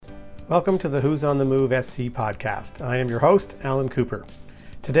Welcome to the Who's on the Move SC podcast. I am your host, Alan Cooper.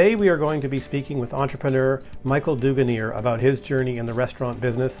 Today we are going to be speaking with entrepreneur Michael Duganier about his journey in the restaurant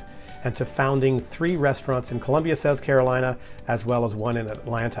business and to founding 3 restaurants in Columbia, South Carolina, as well as 1 in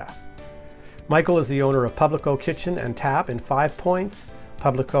Atlanta. Michael is the owner of Publico Kitchen and Tap in Five Points,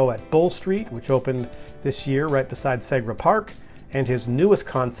 Publico at Bull Street, which opened this year right beside Segra Park, and his newest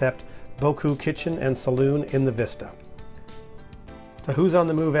concept, Boku Kitchen and Saloon in the Vista. The Who's on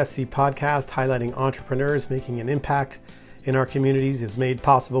the Move SC podcast, highlighting entrepreneurs making an impact in our communities, is made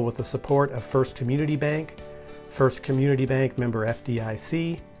possible with the support of First Community Bank, First Community Bank member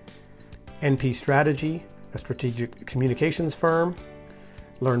FDIC, NP Strategy, a strategic communications firm.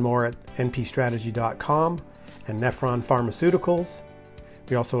 Learn more at npstrategy.com, and Nephron Pharmaceuticals.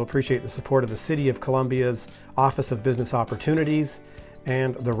 We also appreciate the support of the City of Columbia's Office of Business Opportunities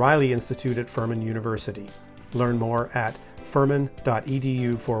and the Riley Institute at Furman University. Learn more at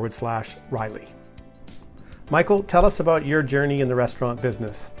furman.edu/Riley. Michael, tell us about your journey in the restaurant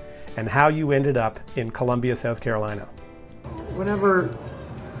business and how you ended up in Columbia, South Carolina. Whenever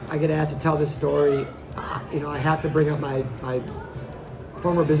I get asked to tell this story, I have to bring up my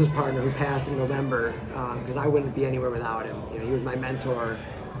former business partner who passed in November, because I wouldn't be anywhere without him. He was my mentor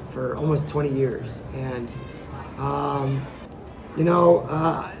for almost 20 years. And,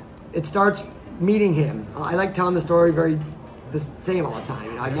 it starts meeting him. I like telling the story the same all the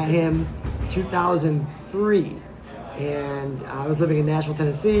time. I met him in 2003, and I was living in Nashville,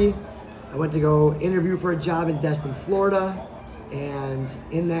 Tennessee. I went to go interview for a job in Destin, Florida, and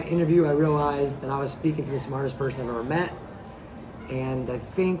in that interview I realized that I was speaking to the smartest person I've ever met. And I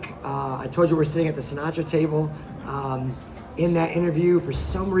think I told you we're sitting at the Sinatra table. In that interview, for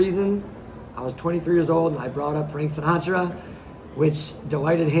some reason, I was 23 years old and I brought up Frank Sinatra, which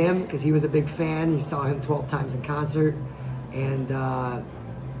delighted him because he was a big fan. He saw him 12 times in concert. And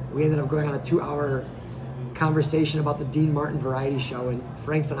we ended up going on a 2-hour conversation about the Dean Martin variety show and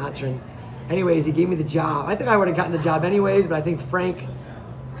Frank Sinatra. And anyways, he gave me the job. I think I would have gotten the job anyways, but I think Frank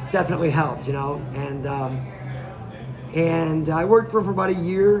definitely helped, And I worked for him for about a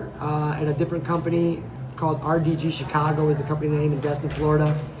year at a different company called RDG Chicago was the company name in Destin,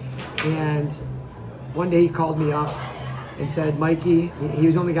 Florida. And one day he called me up and said, Mikey, he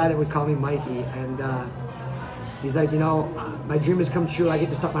was the only guy that would call me Mikey. And he's like, my dream has come true. I get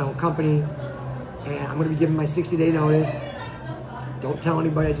to start my own company, and I'm going to be giving my 60-day notice. Don't tell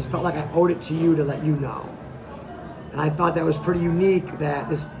anybody. I just felt like I owed it to you to let you know. And I thought that was pretty unique that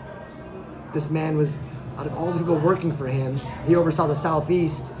this man was, out of all the people working for him, he oversaw the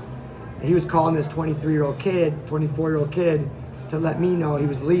Southeast. He was calling this 24-year-old kid to let me know he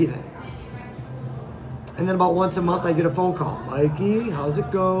was leaving. And then about once a month I get a phone call. Mikey, how's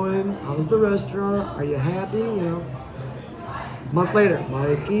it going? How's the restaurant? Are you happy? A month later,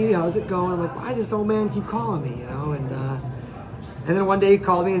 Mikey, how's it going? I'm like, why does this old man keep calling me? And then one day he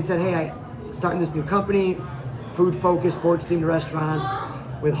called me and said, hey, I'm starting this new company, food-focused, sports-themed restaurants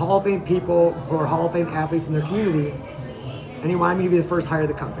with Hall of Fame people who are Hall of Fame athletes in their community. And he wanted me to be the first hire of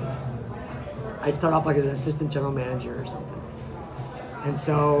the company. I'd start off like as an assistant general manager or something. And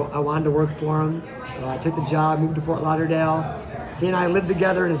so I wanted to work for him. So I took the job, moved to Fort Lauderdale. He and I lived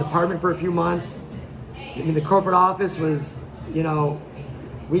together in his apartment for a few months. The corporate office was,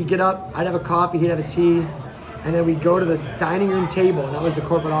 we'd get up, I'd have a coffee, he'd have a tea, and then we'd go to the dining room table, and that was the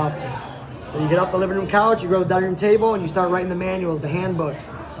corporate office. So you get off the living room couch, you go to the dining room table, and you start writing the manuals, the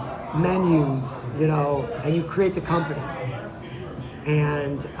handbooks, menus, and you create the company.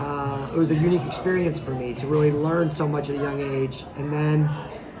 And it was a unique experience for me to really learn so much at a young age. And then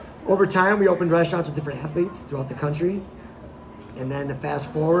over time, we opened restaurants with different athletes throughout the country. And then to fast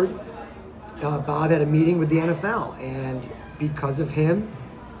forward, Bob had a meeting with the NFL. And because of him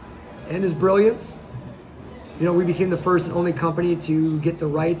and his brilliance, we became the first and only company to get the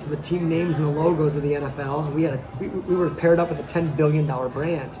rights to the team names and the logos of the NFL. And we were paired up with a $10 billion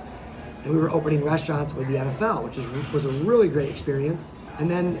brand. And we were opening restaurants with the NFL, which was a really great experience. And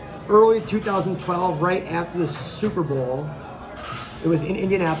then early 2012, right after the Super Bowl, it was in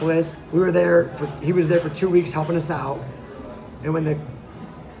Indianapolis. He was there for 2 weeks helping us out. And when the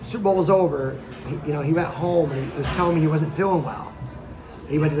Super Bowl was over, he went home and he was telling me he wasn't feeling well. And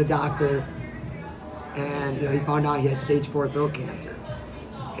he went to the doctor, and he found out he had stage 4 throat cancer.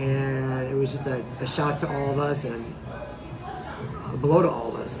 And it was just a shock to all of us and a blow to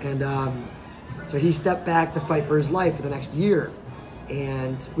all of us. And so he stepped back to fight for his life for the next year.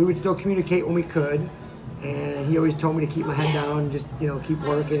 And we would still communicate when we could. And he always told me to keep my head down and just, keep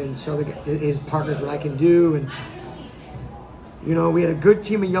working and show his partners what I can do. And, we had a good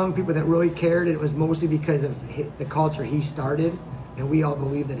team of young people that really cared. And it was mostly because of the culture he started. And we all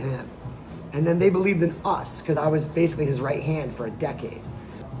believed in him. And then they believed in us because I was basically his right hand for a decade.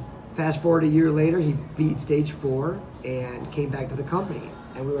 Fast forward a year later, he beat stage 4 and came back to the company,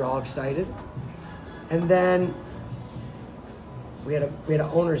 and we were all excited. And then we had an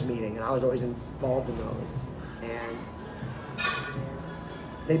owners meeting, and I was always involved in those. And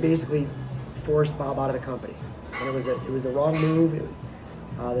they basically forced Bob out of the company, and it was a wrong move.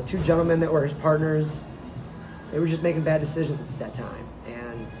 The 2 gentlemen that were his partners, they were just making bad decisions at that time.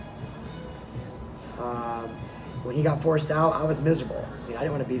 And when he got forced out, I was miserable. I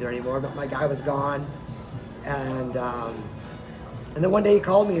didn't want to be there anymore, but my guy was gone. And then one day he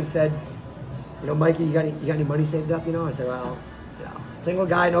called me and said, Mikey, you got any money saved up? I said, well, single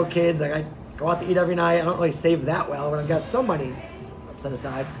guy, no kids. Like, I go out to eat every night. I don't really save that well, but I've got some money set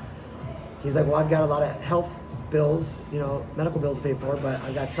aside. He's like, well, I've got a lot of health bills, medical bills to pay for, but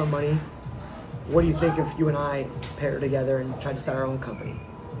I've got some money. What do you think if you and I pair together and try to start our own company?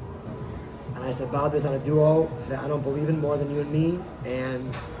 And I said, Bob, there's not a duo that I don't believe in more than you and me.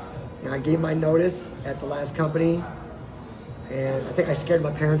 And I gave my notice at the last company, and I think I scared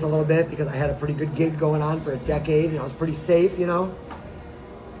my parents a little bit because I had a pretty good gig going on for a decade, and I was pretty safe,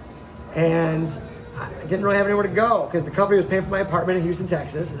 And I didn't really have anywhere to go because the company was paying for my apartment in Houston,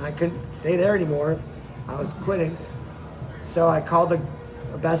 Texas, and I couldn't stay there anymore. I was quitting. So I called a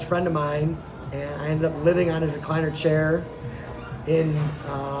best friend of mine, and I ended up living on his recliner chair in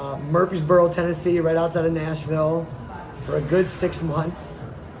Murfreesboro, Tennessee, right outside of Nashville, for a good 6 months,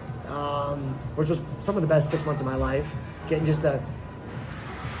 which was some of the best 6 months of my life. Getting just to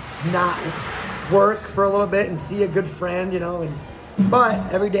not work for a little bit and see a good friend,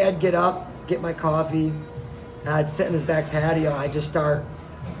 But every day I'd get up, get my coffee, and I'd sit in his back patio, and I'd just start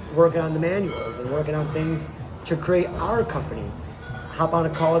working on the manuals and working on things to create our company. Hop on a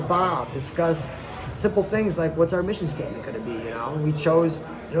call with Bob, discuss simple things like what's our mission statement going to be, And we chose,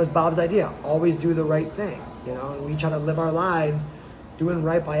 it was Bob's idea, always do the right thing, And we try to live our lives doing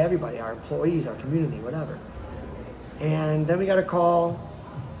right by everybody, our employees, our community, whatever. And then we got a call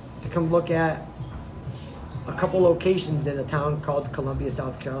to come look at a couple locations in a town called Columbia,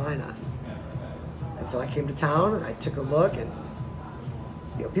 South Carolina. And so I came to town and I took a look, and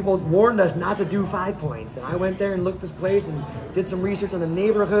people warned us not to do 5 Points. And I went there and looked at this place and did some research on the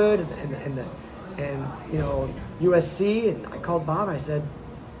neighborhood and USC. And I called Bob and I said,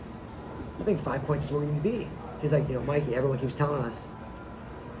 I think 5 Points is where we need to be. He's like, Mikey, everyone keeps telling us,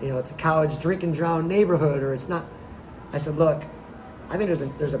 it's a college drink and drown neighborhood, or it's not. I said, look, I think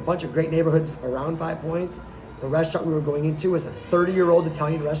there's a bunch of great neighborhoods around 5 Points. The restaurant we were going into was a 30-year-old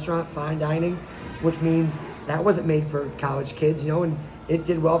Italian restaurant, fine dining, which means that wasn't made for college kids, and it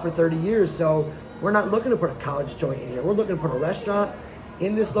did well for 30 years. So we're not looking to put a college joint in here. We're looking to put a restaurant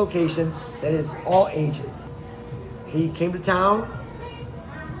in this location that is all ages. He came to town,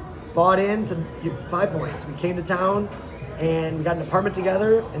 bought into 5 Points. We came to town and we got an apartment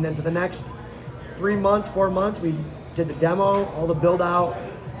together, and then for the next 4 months, we did the demo, all the build out,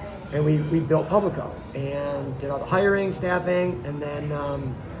 and we built Publico and did all the hiring, staffing, and then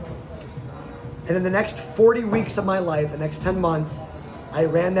the next 40 weeks of my life, the next 10 months, I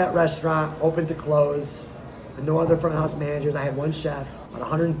ran that restaurant, open to close, and no other front of house managers. I had one chef, about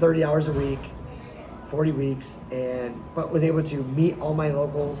 130 hours a week, 40 weeks, but was able to meet all my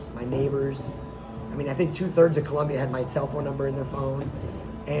locals, my neighbors. I think 2/3 of Columbia had my cell phone number in their phone,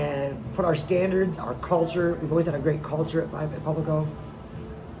 and put our standards, our culture. We've always had a great culture at Publico.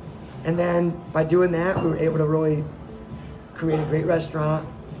 And then by doing that, we were able to really create a great restaurant,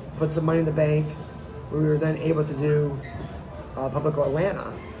 put some money in the bank. We were then able to do Publico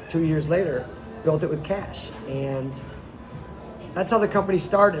Atlanta 2 years later, built it with cash. And that's how the company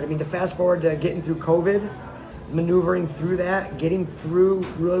started. To fast forward to getting through COVID, maneuvering through that, getting through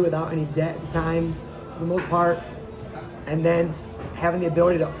really without any debt at the time, for the most part, and then having the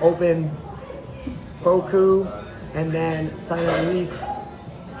ability to open Boku and then sign a lease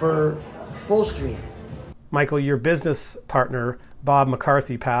for Bull Street. Michael, your business partner, Bob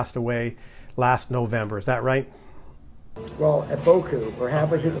McCarthy, passed away last November. Is that right? Well, at Boku, we're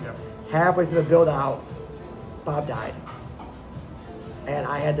halfway through the build out, Bob died. And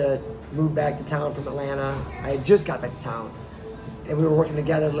I had to move back to town from Atlanta. I had just got back to town. And we were working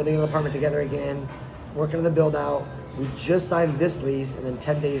together, living in an apartment together again, working on the build out. We just signed this lease, and then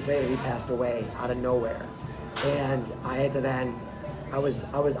 10 days later he passed away out of nowhere. And I had to then, I was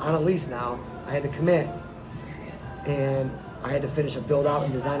on a lease now. I had to commit, and I had to finish a build out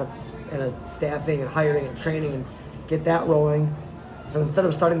and design and a staffing and hiring and training and get that rolling. So instead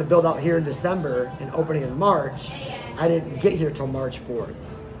of starting the build out here in December and opening in March, I didn't get here till March 4th.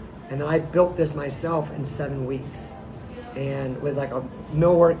 And I built this myself in 7 weeks. and with like a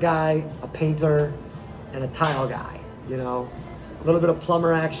millwork guy, a painter, and a tile guy, you know. A little bit of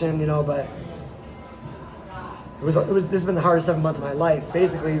plumber action, you know, but this has been the hardest 7 months of my life.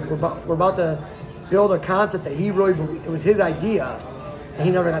 Basically, we're about to build a concept that he really believed, it was his idea, and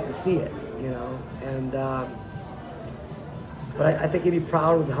he never got to see it, you know. And but I think he'd be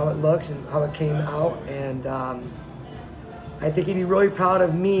proud of how it looks and how it came out, and I think he'd be really proud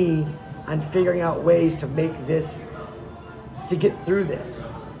of me on figuring out ways to make this, to get through this.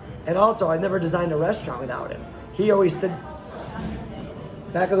 And also, I never designed a restaurant without him. He always stood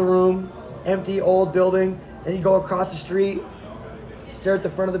back of the room, empty old building. Then you go across the street, stare at the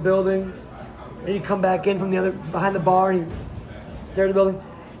front of the building. Then you come back in from the other, behind the bar, and you stare at the building.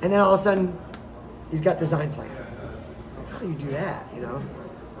 And then all of a sudden, he's got design plans. How do you do that, you know?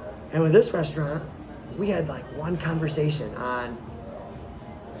 And with this restaurant, we had like one conversation on,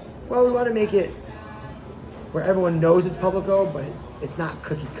 well, we want to make it where everyone knows it's Publico, but it's not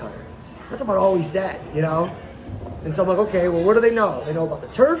cookie cutter. That's about all we said, you know? And so I'm like, okay, well, what do they know? They know about the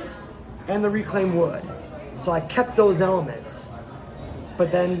turf and the reclaimed wood. So I kept those elements.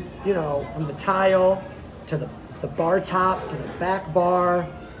 But then, you know, from the tile to the bar top to the back bar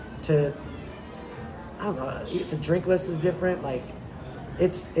to, I don't know, the drink list is different. Like,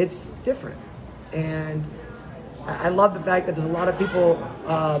 it's different. And I love the fact that there's a lot of people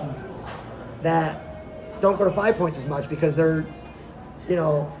that don't go to Five Points as much because they're, you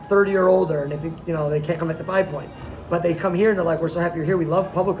know, 30 or older, and they think, you know, they can't come at the 5 Points. But they come here and they're like, we're so happy you're here. We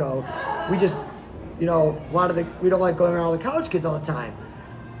love Publico. We just, you know, we don't like going around with the college kids all the time.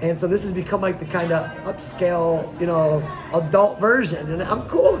 And so this has become like the kind of upscale, you know, adult version. And I'm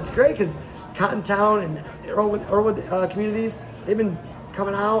cool. It's great because Cottontown and Earlwood communities, they've been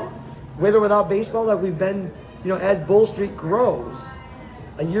coming out with or without baseball. Like we've been, you know, as Bull Street grows,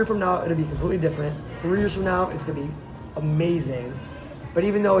 a year from now, it'll be completely different. 3 years from now, it's going to be amazing. But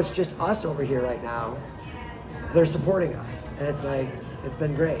even though it's just us over here right now, they're supporting us. And it's like, it's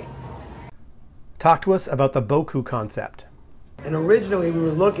been great. Talk to us about the Boku concept. And originally we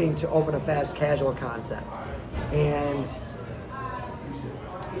were looking to open a fast casual concept. And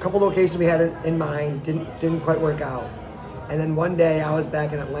a couple locations we had in mind didn't quite work out. And then one day I was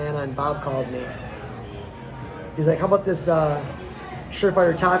back in Atlanta and Bob calls me. He's like, how about this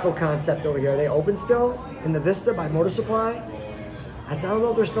Surefire Taco concept over here? Are they open still in the Vista by Motor Supply? I said, I don't know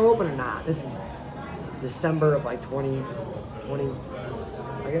if they're still open or not. This is December of like 2020,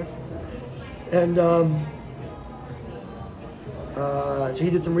 I guess. And so he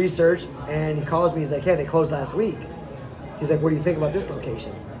did some research and he calls me. He's like, hey, they closed last week. He's like, what do you think about this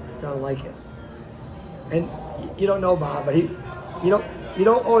location? I said, I don't like it. And you don't know Bob, but you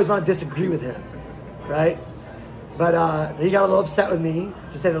don't always want to disagree with him, right? But so he got a little upset with me,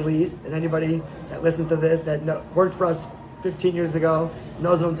 to say the least. And anybody that listens to this that worked for us 15 years ago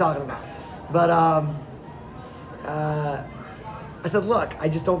knows what I'm talking about. But I said, look, I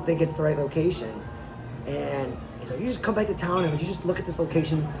just don't think it's the right location. And he's like, you just come back to town and would you just look at this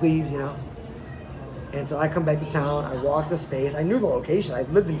location, please, you know? And so I come back to town, I walk the space. I knew the location.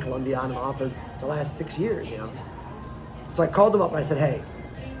 I've lived in Columbia on and off for the last 6 years, you know? So I called him up and I said, hey,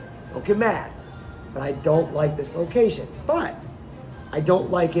 don't get mad, but I don't like this location. But I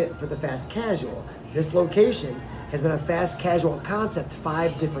don't like it for the fast casual. This location has been a fast casual concept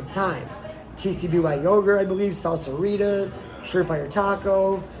 5 different times. TCBY Yogurt, I believe, Salsarita, Surefire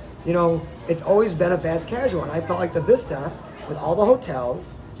Taco. You know, it's always been a fast casual. And I felt like the Vista, with all the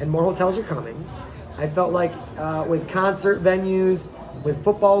hotels, and more hotels are coming, I felt like with concert venues, with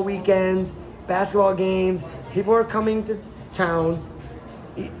football weekends, basketball games, people are coming to town.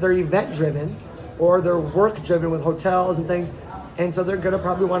 They're event driven or they're work driven with hotels and things. And so they're going to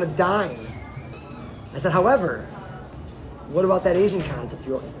probably want to dine. I said, however, what about that Asian concept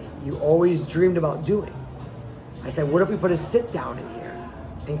you always dreamed about doing? I said, what if we put a sit down in here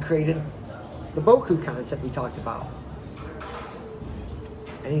and created the Boku concept we talked about?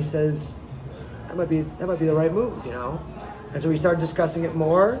 And he says, that might be the right move, you know? And so we started discussing it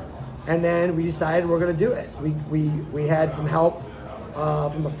more, and then we decided we're gonna do it. We had some help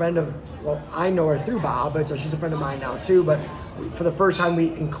from a friend of, well, I know her through Bob, but so she's a friend of mine now too, but for the first time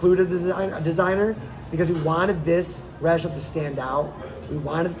we included a designer because we wanted this restaurant to stand out. We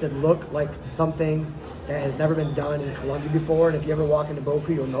wanted it to look like something that has never been done in Columbia before, and if you ever walk into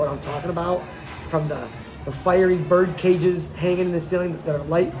Boku, you'll know what I'm talking about. From the fiery bird cages hanging in the ceiling that are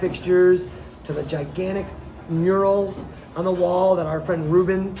light fixtures, to the gigantic murals on the wall that our friend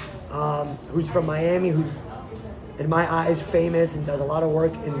Ruben, who's from Miami, who's in my eyes famous and does a lot of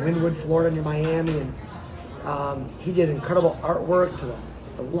work in Wynwood, Florida near Miami, and he did incredible artwork to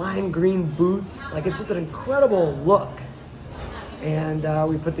the lime green booths. Like, it's just an incredible look. And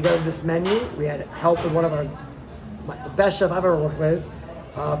we put together this menu. We had help with the best chef I've ever worked with.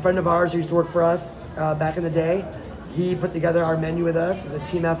 A friend of ours who used to work for us back in the day. He put together our menu with us. It was a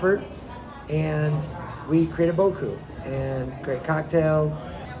team effort. And we created Boku and great cocktails.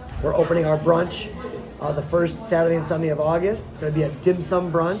 We're opening our brunch the first Saturday and Sunday of August. It's going to be a dim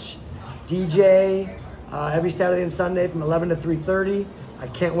sum brunch. DJ every Saturday and Sunday from 11 to 3:30. I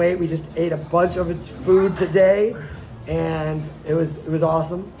can't wait. We just ate a bunch of its food today, and it was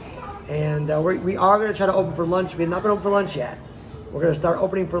awesome. And we are going to try to open for lunch. We have not been open for lunch yet. We're going to start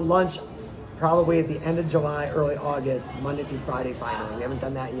opening for lunch probably at the end of July, early August, Monday through Friday finally. We haven't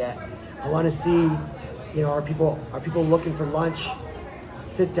done that yet. I want to see, are people looking for lunch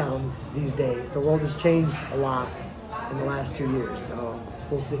sit-downs these days? The world has changed a lot in the last 2 years, so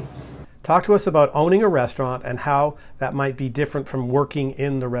we'll see. Talk to us about owning a restaurant and how that might be different from working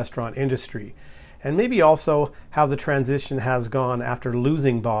in the restaurant industry. And maybe also how the transition has gone after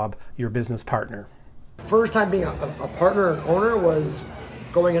losing Bob, your business partner. First time being a partner and owner was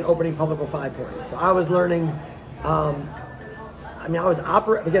going and opening Publico 5 Points. So I was learning, I was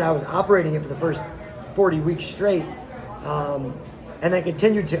operating it for the first 40 weeks straight. And I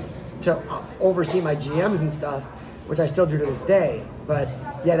continued to oversee my GMs and stuff, which I still do to this day. But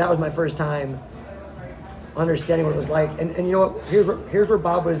yeah, that was my first time understanding what it was like. And you know what? Here's where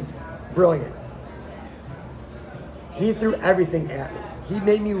Bob was brilliant. He threw everything at me. He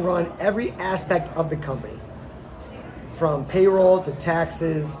made me run every aspect of the company, from payroll to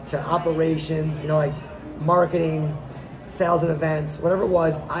taxes to operations, like marketing, sales and events, whatever it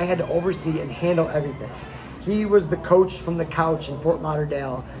was. I had to oversee and handle everything. He was the coach from the couch in Fort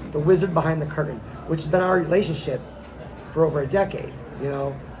Lauderdale, the wizard behind the curtain, which has been our relationship for over a decade.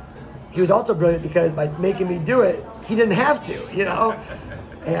 He was also brilliant because by making me do it, he didn't have to,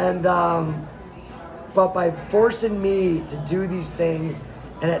 and but by forcing me to do these things,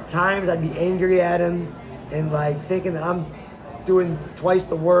 and at times I'd be angry at him and thinking that I'm doing twice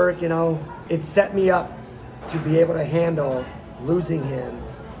the work, it set me up to be able to handle losing him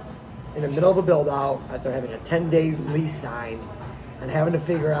in the middle of a build out after having a 10-day lease signed and having to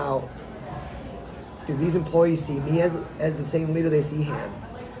figure out, do these employees see me as the same leader they see him?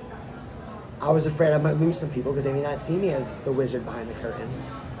 I was afraid I might lose some people because they may not see me as the wizard behind the curtain.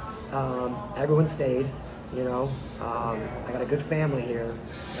 Everyone stayed, I got a good family here.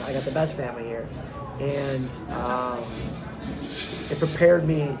 I got the best family here. And it prepared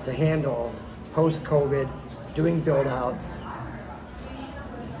me to handle post-COVID, doing build-outs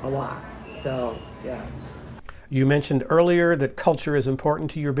a lot. So, yeah. You mentioned earlier that culture is important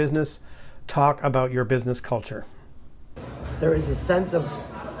to your business. Talk about your business culture. There is a sense of,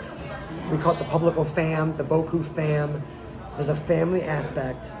 we call it the Publico fam, the Boku fam. There's a family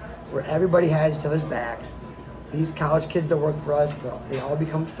aspect where everybody has each other's backs. These college kids that work for us, they all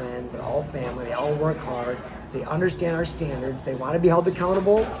become friends, they're all family, they all work hard, they understand our standards, they want to be held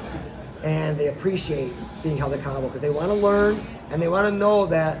accountable, and they appreciate being held accountable because they want to learn and they want to know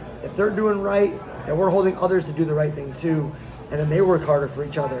that if they're doing right, that we're holding others to do the right thing too, and then they work harder for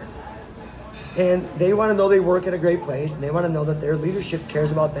each other. And they want to know they work at a great place, and they want to know that their leadership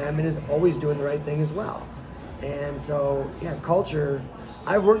cares about them and is always doing the right thing as well. And so, yeah, culture.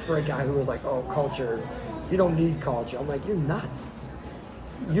 I worked for a guy who was like, oh, culture, you don't need culture. I'm like, you're nuts.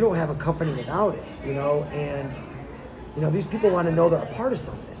 You don't have a company without it, and, these people want to know they're a part of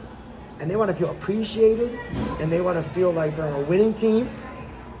something. And they want to feel appreciated, and they want to feel like they're on a winning team.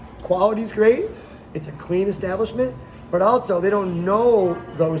 Quality's great. It's a clean establishment. But also, they don't know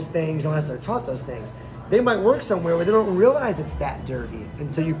those things unless they're taught those things. They might work somewhere where they don't realize it's that dirty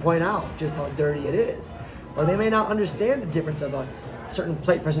until you point out just how dirty it is. Or they may not understand the difference of a certain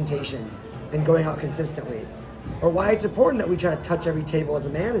plate presentation and going out consistently. Or why it's important that we try to touch every table as a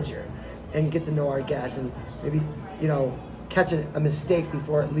manager and get to know our guests and maybe, catch a mistake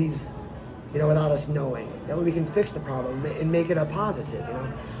before it leaves, without us knowing. That way we can fix the problem and make it a positive,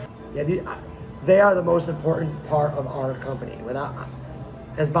 Yeah, they are the most important part of our company.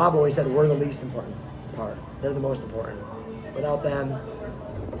 As Bob always said, we're the least important part. They're the most important. Without them,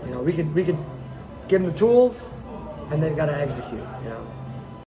 we could give them the tools, and they've got to execute.